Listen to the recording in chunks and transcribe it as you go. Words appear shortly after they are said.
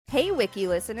Hey, Wiki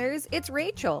listeners, it's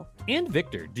Rachel. And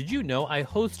Victor, did you know I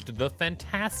host the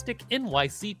fantastic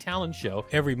NYC Talent Show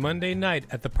every Monday night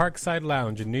at the Parkside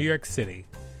Lounge in New York City?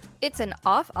 It's an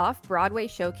off-Broadway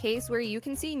showcase where you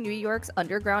can see New York's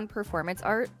underground performance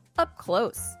art up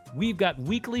close. We've got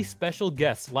weekly special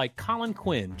guests like Colin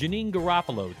Quinn, Janine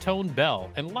Garofalo, Tone Bell,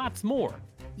 and lots more.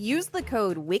 Use the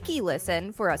code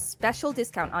WIKILISTEN for a special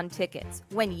discount on tickets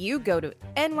when you go to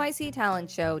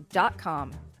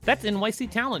nyctalentshow.com. That's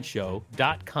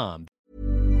nyctalentshow.com.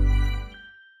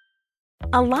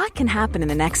 A lot can happen in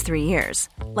the next 3 years.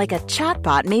 Like a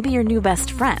chatbot may be your new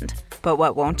best friend. But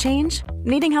what won't change?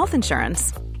 Needing health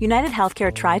insurance. United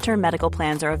Healthcare Tri-Term Medical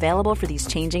Plans are available for these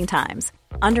changing times.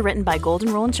 Underwritten by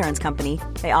Golden Rule Insurance Company,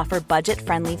 they offer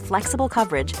budget-friendly, flexible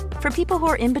coverage for people who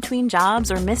are in between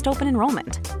jobs or missed open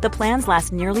enrollment. The plans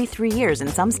last nearly 3 years in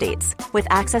some states, with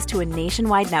access to a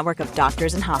nationwide network of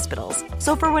doctors and hospitals.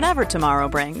 So for whatever tomorrow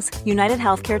brings, United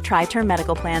Healthcare Tri-Term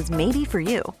Medical Plans may be for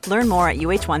you. Learn more at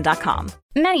uh1.com.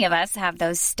 Many of us have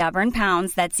those stubborn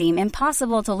pounds that seem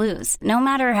impossible to lose, no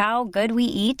matter how good we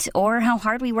eat or how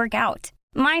hard we work out.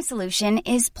 My solution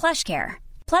is PlushCare.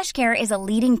 PlushCare is a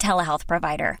leading telehealth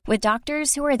provider with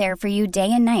doctors who are there for you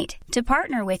day and night to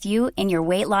partner with you in your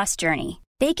weight loss journey.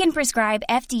 They can prescribe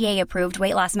FDA-approved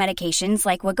weight loss medications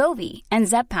like Wegovy and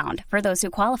Zepbound for those who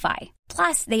qualify.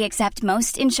 Plus, they accept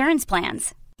most insurance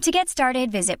plans. To get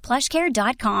started, visit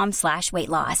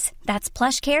plushcare.com/weightloss. That's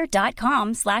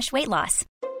plushcare.com/weightloss.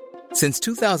 Since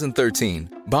 2013,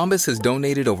 Bombas has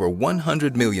donated over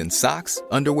 100 million socks,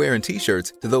 underwear, and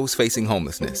T-shirts to those facing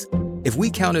homelessness. If we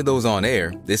counted those on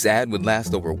air, this ad would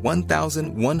last over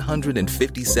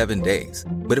 1,157 days.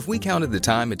 But if we counted the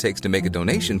time it takes to make a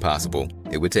donation possible,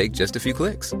 it would take just a few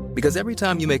clicks. Because every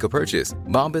time you make a purchase,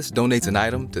 Bombas donates an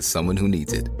item to someone who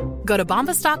needs it. Go to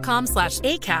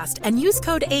bombas.com/ACAST and use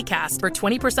code ACAST for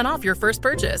 20% off your first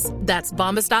purchase. That's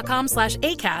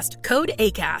bombas.com/ACAST, code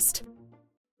ACAST.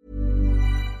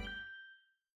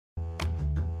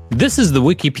 This is the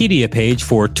Wikipedia page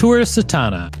for Tura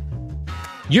Satana.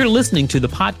 You're listening to the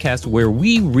podcast where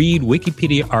we read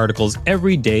Wikipedia articles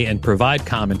every day and provide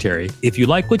commentary. If you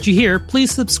like what you hear,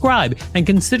 please subscribe and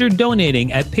consider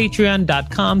donating at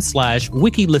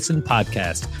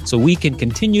patreon.com/WikiListenPodcast so we can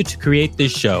continue to create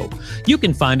this show. You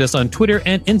can find us on Twitter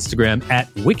and Instagram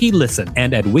at WikiListen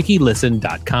and at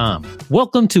wikilisten.com.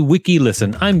 Welcome to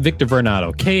WikiListen. I'm Victor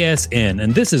Vernado, KSN,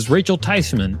 and this is Rachel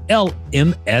Teichman,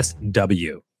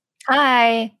 LMSW.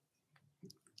 Hi.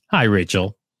 Hi,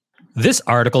 Rachel. This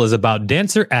article is about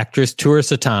dancer-actress Tura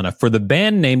Satana. For the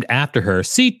band named after her,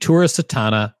 see Tura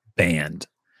Satana Band.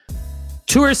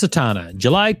 Tura Satana,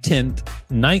 July 10th,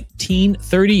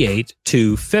 1938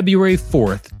 to February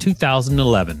 4th,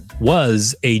 2011,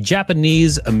 was a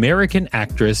Japanese-American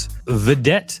actress,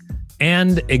 vedette,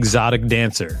 and exotic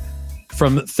dancer.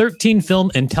 From 13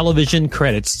 film and television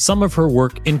credits, some of her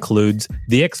work includes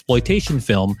the exploitation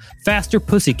film Faster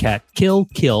Pussycat Kill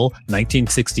Kill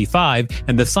 1965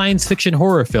 and the science fiction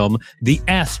horror film The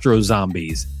Astro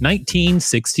Zombies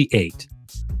 1968.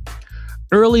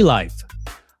 Early life.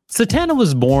 Satana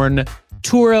was born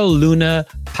Tura Luna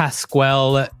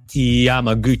Pasquale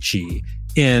Yamaguchi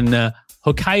in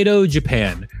Hokkaido,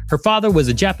 Japan. Her father was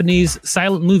a Japanese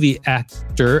silent movie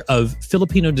actor of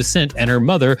Filipino descent, and her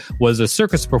mother was a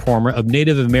circus performer of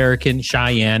Native American,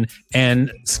 Cheyenne,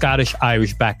 and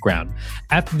Scottish-Irish background.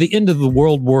 After the end of the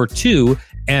World War II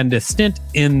and a stint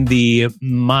in the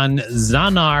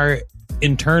Manzanar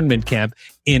internment camp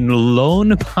in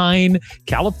Lone Pine,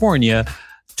 California,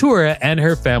 Tura and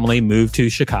her family moved to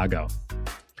Chicago.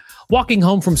 Walking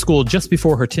home from school just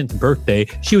before her 10th birthday,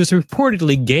 she was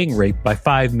reportedly gang raped by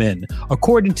 5 men.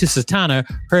 According to Satana,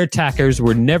 her attackers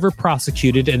were never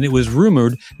prosecuted, and it was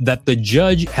rumored that the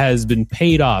judge has been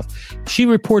paid off. She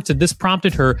reports that this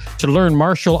prompted her to learn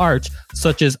martial arts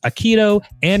such as Aikido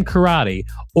and karate.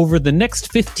 Over the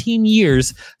next 15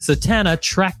 years, Satana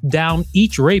tracked down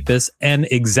each rapist and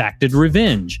exacted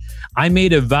revenge. I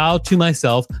made a vow to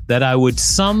myself that I would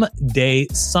someday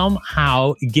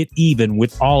somehow get even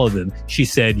with all of them, she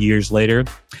said years later.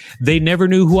 They never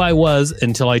knew who I was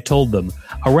until I told them.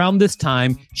 Around this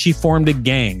time, she formed a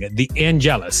gang, the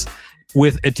Angelus,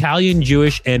 with Italian,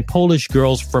 Jewish, and Polish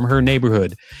girls from her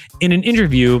neighborhood. In an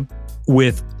interview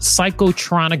with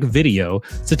Psychotronic Video,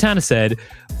 Satana said,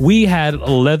 "We had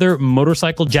leather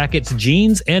motorcycle jackets,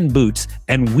 jeans, and boots,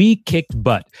 and we kicked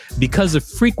butt. Because of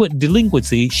frequent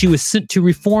delinquency, she was sent to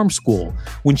reform school.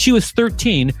 When she was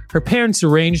 13, her parents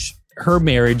arranged her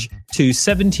marriage to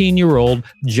 17-year-old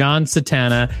John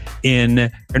Satana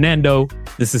in Hernando,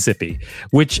 Mississippi,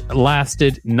 which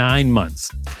lasted 9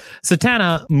 months.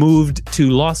 Satana moved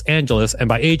to Los Angeles and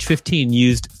by age 15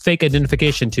 used fake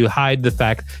identification to hide the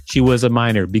fact she was a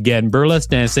minor, began burlesque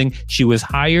dancing. She was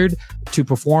hired to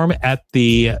perform at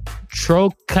the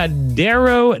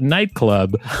Trocadero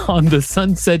nightclub on the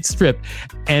Sunset Strip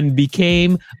and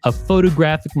became a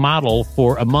photographic model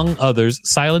for, among others,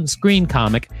 silent screen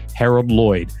comic Harold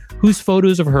Lloyd, whose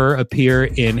photos of her appear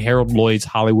in Harold Lloyd's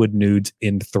Hollywood Nudes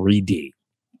in 3D.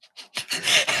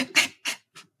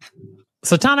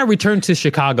 Satana returned to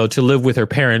Chicago to live with her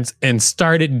parents and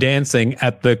started dancing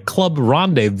at the Club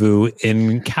Rendezvous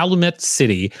in Calumet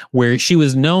City, where she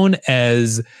was known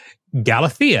as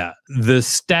Galathea, the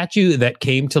statue that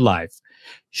came to life.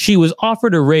 She was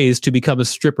offered a raise to become a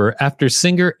stripper after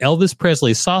singer Elvis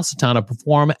Presley saw Satana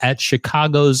perform at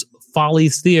Chicago's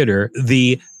Follies Theater.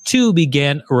 The two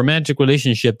began a romantic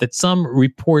relationship that some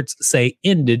reports say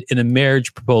ended in a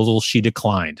marriage proposal she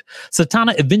declined.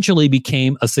 Satana eventually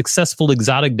became a successful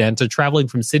exotic dancer traveling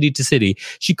from city to city.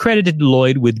 She credited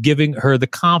Lloyd with giving her the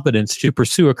confidence to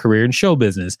pursue a career in show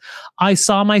business. "I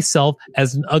saw myself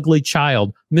as an ugly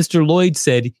child. Mr. Lloyd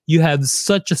said, 'You have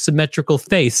such a symmetrical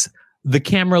face. The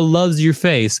camera loves your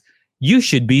face. You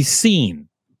should be seen.'"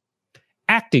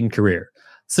 Acting career.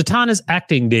 Satana's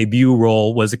acting debut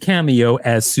role was a cameo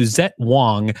as Suzette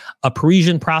Wong, a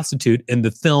Parisian prostitute in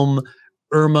the film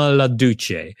Irma la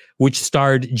Duce, which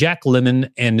starred Jack Lemmon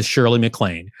and Shirley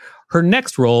MacLaine. Her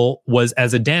next role was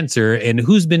as a dancer in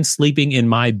Who's Been Sleeping in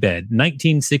My Bed,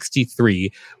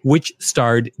 1963, which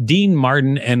starred Dean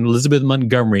Martin and Elizabeth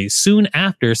Montgomery. Soon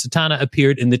after, Satana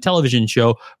appeared in the television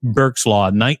show Burke's Law,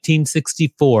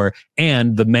 1964,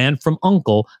 and The Man from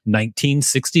U.N.C.L.E.,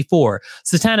 1964.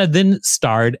 Satana then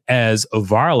starred as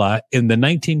Varla in the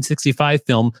 1965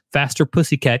 film Faster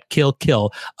Pussycat Kill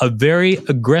Kill, a very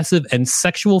aggressive and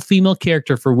sexual female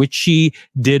character for which she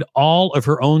did all of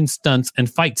her own stunts and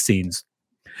fight scenes.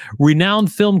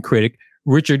 Renowned film critic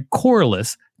Richard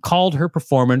Corliss called her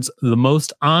performance the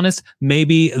most honest,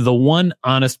 maybe the one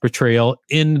honest portrayal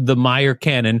in the Meyer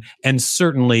canon, and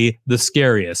certainly the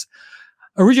scariest.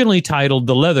 Originally titled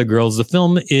The Leather Girls, the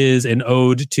film is an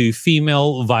ode to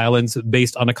female violence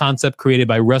based on a concept created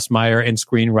by Russ Meyer and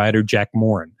screenwriter Jack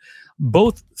Moran.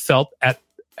 Both felt at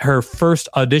her first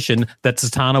audition that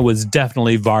Satana was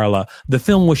definitely Varla. The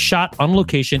film was shot on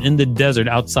location in the desert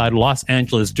outside Los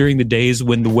Angeles during the days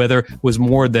when the weather was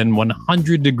more than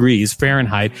 100 degrees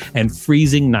Fahrenheit and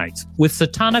freezing nights, with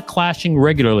Satana clashing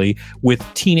regularly with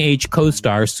teenage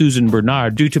co-star Susan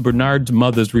Bernard due to Bernard's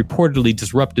mother's reportedly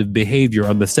disruptive behavior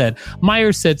on the set.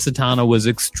 Meyer said Satana was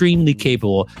extremely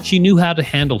capable. She knew how to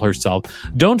handle herself.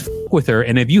 Don't f*** with her,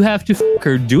 and if you have to f***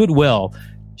 her, do it well.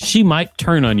 She might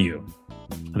turn on you.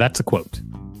 That's a quote.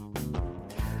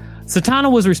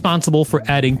 Satana was responsible for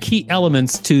adding key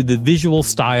elements to the visual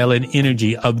style and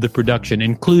energy of the production,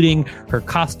 including her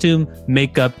costume,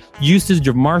 makeup, usage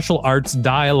of martial arts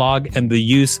dialogue, and the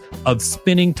use of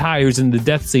spinning tires in the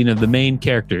death scene of the main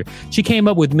character. She came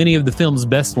up with many of the film's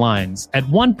best lines. At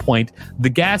one point, the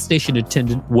gas station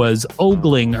attendant was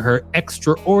ogling her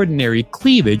extraordinary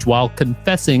cleavage while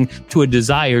confessing to a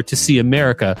desire to see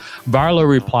America. Varla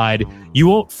replied, "You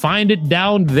won't find it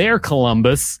down there,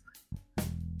 Columbus."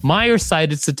 Meyer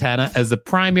cited Satana as the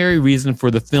primary reason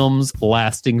for the film's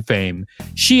lasting fame.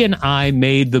 "She and I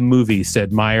made the movie,"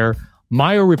 said Meyer.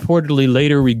 Meyer reportedly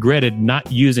later regretted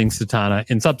not using Satana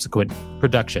in subsequent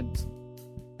productions.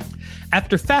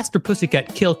 After Faster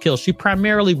Pussycat Kill Kill, she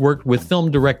primarily worked with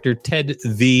film director Ted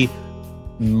V.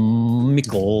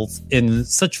 Mickles in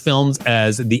such films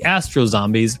as The Astro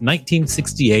Zombies,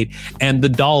 1968, and The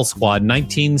Doll Squad,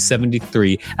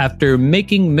 1973. After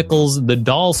making Mickles The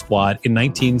Doll Squad in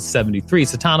 1973,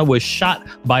 Satana was shot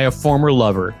by a former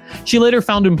lover. She later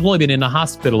found employment in a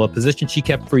hospital, a position she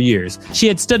kept for years. She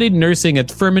had studied nursing at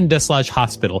Firmin Deslage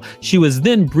Hospital. She was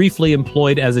then briefly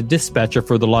employed as a dispatcher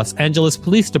for the Los Angeles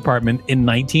Police Department in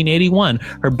 1981.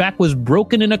 Her back was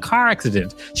broken in a car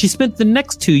accident. She spent the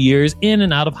next 2 years in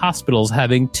and out of hospitals,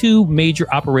 having 2 major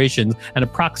operations and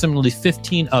approximately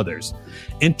 15 others.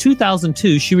 In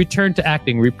 2002, she returned to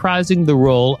acting, reprising the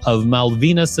role of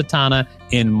Malvina Satana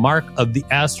in Mark of the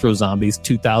Astro Zombies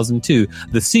 2002,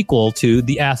 the sequel to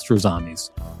The Astro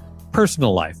Zombies.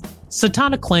 Personal life.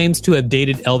 Satana claims to have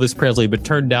dated Elvis Presley but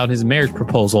turned down his marriage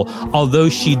proposal, although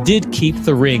she did keep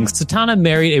the ring. Satana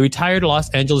married a retired Los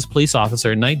Angeles police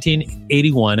officer in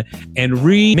 1981 and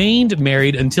remained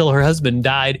married until her husband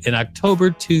died in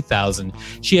October 2000.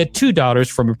 She had 2 daughters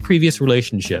from a previous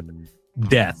relationship.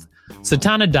 Death.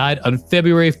 Satana died on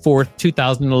February 4th,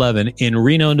 2011 in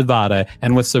Reno, Nevada,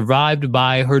 and was survived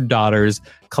by her daughters,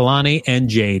 Kalani and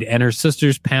Jade, and her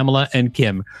sisters, Pamela and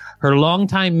Kim. Her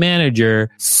longtime manager,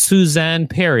 Suzanne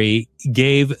Perry,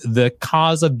 gave the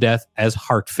cause of death as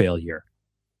heart failure.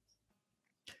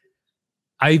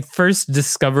 I first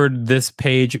discovered this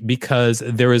page because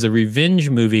there was a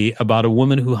revenge movie about a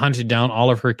woman who hunted down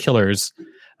all of her killers.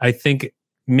 I think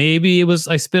maybe it was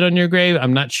I Spit on Your Grave.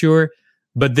 I'm not sure.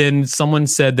 But then someone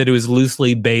said that it was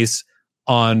loosely based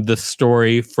on the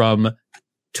story from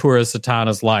Tura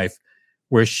Satana's life,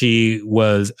 where she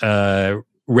was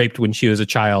raped when she was a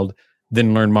child,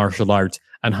 then learned martial arts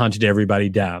and hunted everybody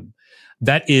down.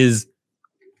 That is,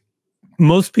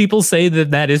 most people say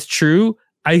that that is true.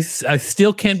 I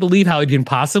still can't believe how it can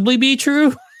possibly be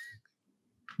true.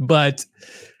 But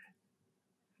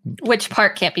which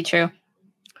part can't be true?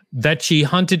 That she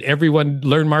hunted everyone,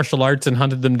 learned martial arts, and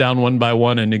hunted them down one by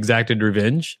one and exacted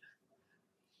revenge.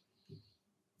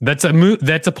 That's a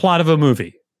plot of a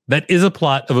movie. That is a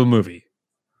plot of a movie.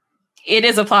 It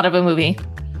is a plot of a movie.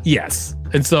 Yes,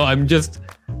 and so I'm just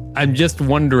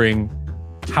wondering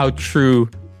how true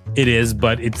it is,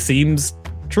 but it seems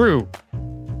true.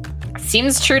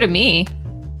 Seems true to me.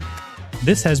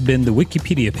 This has been the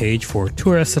Wikipedia page for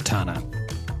Tura Satana.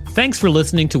 Thanks for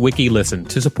listening to WikiListen.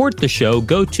 To support the show,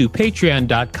 go to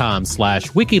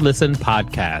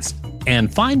patreon.com/WikiListenPodcast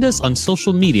and find us on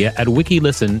social media at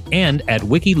WikiListen and at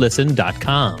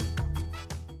wikilisten.com.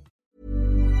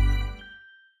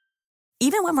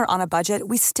 Even when we're on a budget,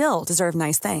 we still deserve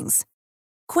nice things.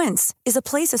 Quince is a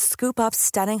place to scoop up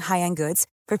stunning high-end goods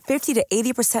for 50 to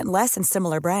 80% less than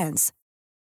similar brands.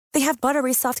 They have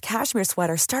buttery soft cashmere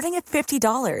sweaters starting at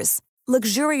 $50,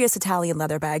 luxurious Italian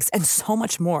leather bags, and so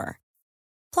much more.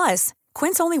 Plus,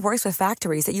 Quince only works with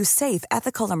factories that use safe,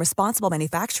 ethical, and responsible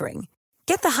manufacturing.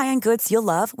 Get the high-end goods you'll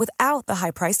love without the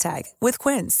high price tag with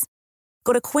Quince.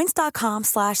 Go to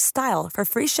quince.com/style for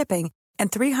free shipping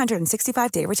and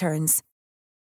 365-day returns.